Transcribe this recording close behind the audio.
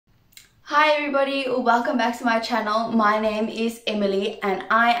Hi everybody, welcome back to my channel. My name is Emily and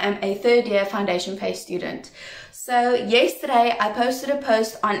I am a third year foundation phase student. So yesterday I posted a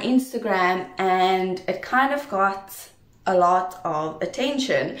post on Instagram and it kind of got a lot of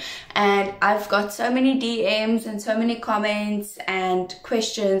attention, and I've got so many DMs and so many comments and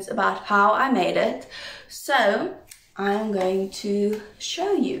questions about how I made it. So I'm going to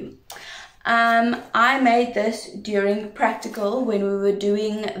show you. I made this during practical when we were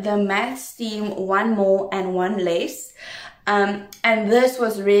doing the maths theme, one more and one less, and this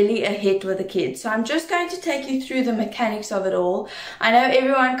was really a hit with the kids. So I'm just going to take you through the mechanics of it all. I know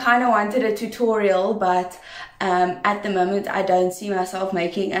everyone kind of wanted a tutorial, but at the moment I don't see myself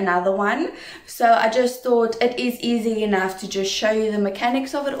making another one, so I just thought it is easy enough to just show you the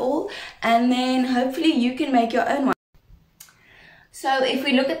mechanics of it all, and then hopefully you can make your own one. So if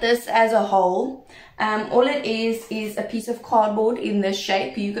we look at this as a whole, all it is a piece of cardboard in this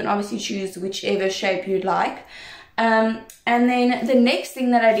shape. You can obviously choose whichever shape you'd like. And then the next thing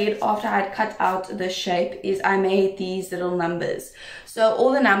that I did after I had cut out this shape is I made these little numbers. So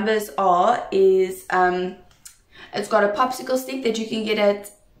all the numbers it's got a popsicle stick that you can get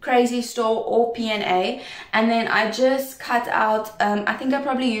at Crazy Store or P&A, and then I just cut out, I think I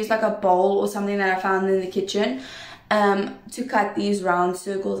probably used like a bowl or something that I found in the kitchen, to cut these round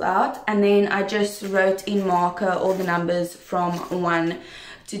circles out, and then I just wrote in marker all the numbers from 1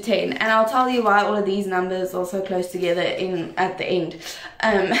 to 10, and I'll tell you why all of these numbers are so close together at the end.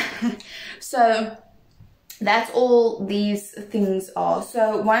 So that's all these things are.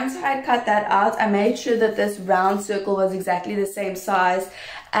 So once I had cut that out, I made sure that this round circle was exactly the same size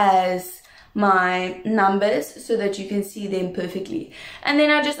as my numbers so that you can see them perfectly. And then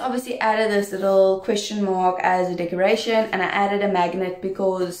I just obviously added this little question mark as a decoration, and I added a magnet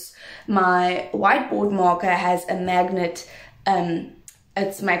because my whiteboard marker has a magnet.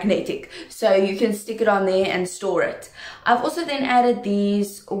 It's magnetic, so you can stick it on there and store it. I've also then added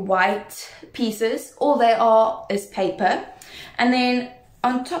these white pieces. All they are is paper, and then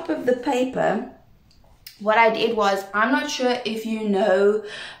on top of the paper, what I did was, I'm not sure if you know,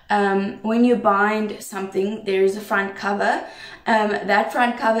 when you bind something, there is a front cover. That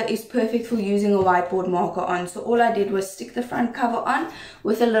front cover is perfect for using a whiteboard marker on. So all I did was stick the front cover on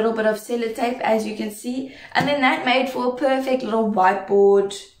with a little bit of sellotape, as you can see. And then that made for a perfect little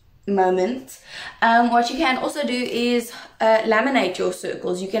whiteboard moment. What you can also do is laminate your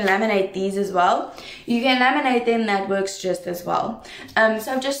circles. You can laminate these as well. You can laminate them, that works just as well.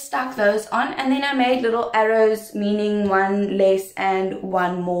 So I've just stuck those on, and then I made little arrows meaning 1 less and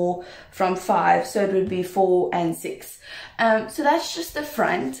 1 more from 5, so it would be 4 and 6. So that's just the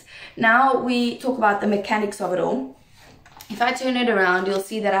front. Now we talk about the mechanics of it all. If I turn it around, you'll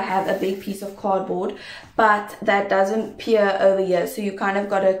see that I have a big piece of cardboard, but that doesn't peer over here. So you kind of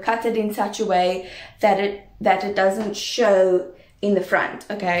got to cut it in such a way that it doesn't show in the front,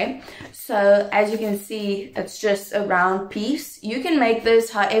 okay? So as you can see, it's just a round piece. You can make this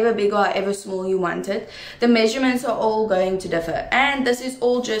however big or however small you want it. The measurements are all going to differ. And this is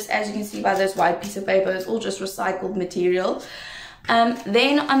all just, as you can see by this white piece of paper, it's all just recycled material.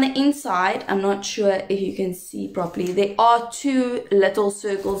 Then on the inside, I'm not sure if you can see properly, there are 2 little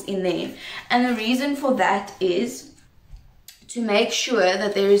circles in there, and the reason for that is to make sure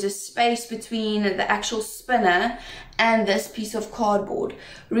that there is a space between the actual spinner and this piece of cardboard.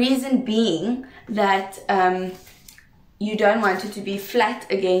 Reason being that you don't want it to be flat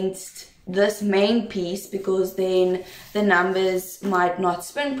against this main piece, because then the numbers might not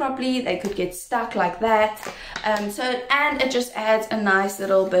spin properly, they could get stuck like that. And it just adds a nice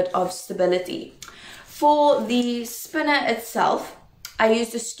little bit of stability. For the spinner itself, I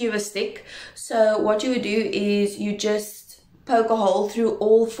used a skewer stick. So what you would do is you just poke a hole through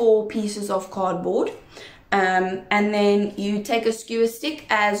all 4 pieces of cardboard, and then you take a skewer stick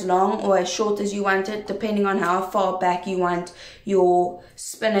as long or as short as you want it, depending on how far back you want your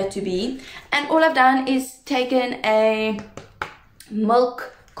spinner to be. And all I've done is taken a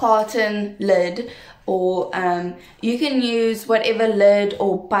milk carton lid, or you can use whatever lid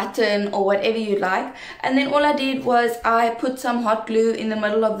or button or whatever you like, and then all I did was I put some hot glue in the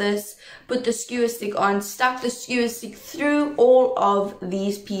middle of this, put the skewer stick on, stuck the skewer stick through all of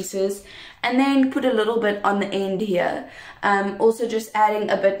these pieces, and then put a little bit on the end here. Also just adding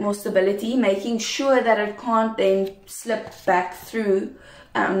a bit more stability, making sure that it can't then slip back through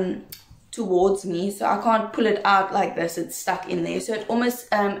towards me, so I can't pull it out like this, it's stuck in there. So it almost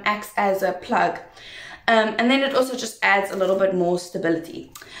acts as a plug, and then it also just adds a little bit more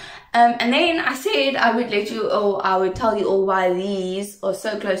stability. And then I said I would tell you all why these are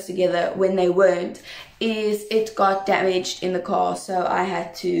so close together when they weren't, is it got damaged in the car, so I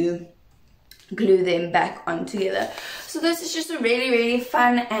had to glue them back on together. So this is just a really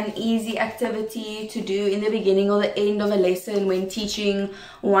fun and easy activity to do in the beginning or the end of a lesson when teaching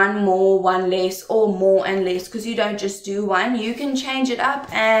one more, one less, or more and less, because you don't just do one, you can change it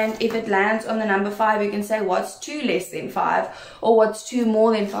up, and if it lands on the number 5, you can say what's 2 less than 5 or what's 2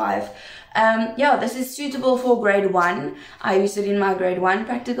 more than 5. Yeah, this is suitable for grade 1. I used it in my grade 1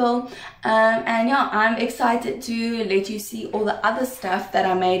 practical, and yeah, I'm excited to let you see all the other stuff that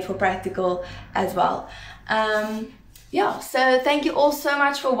I made for practical as well. Yeah, so thank you all so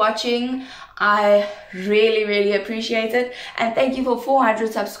much for watching. I really appreciate it, and thank you for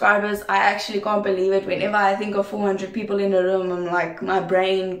 400 subscribers. I actually can't believe it. Whenever I think of 400 people in a room, I'm like, my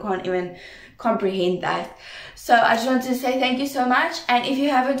brain can't even comprehend that. So I just wanted to say thank you so much, and if you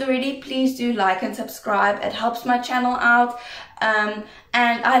haven't already, please do like and subscribe. It helps my channel out, and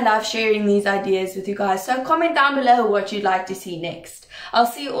I love sharing these ideas with you guys. So comment down below what you'd like to see next. I'll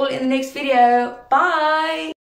see you all in the next video. Bye!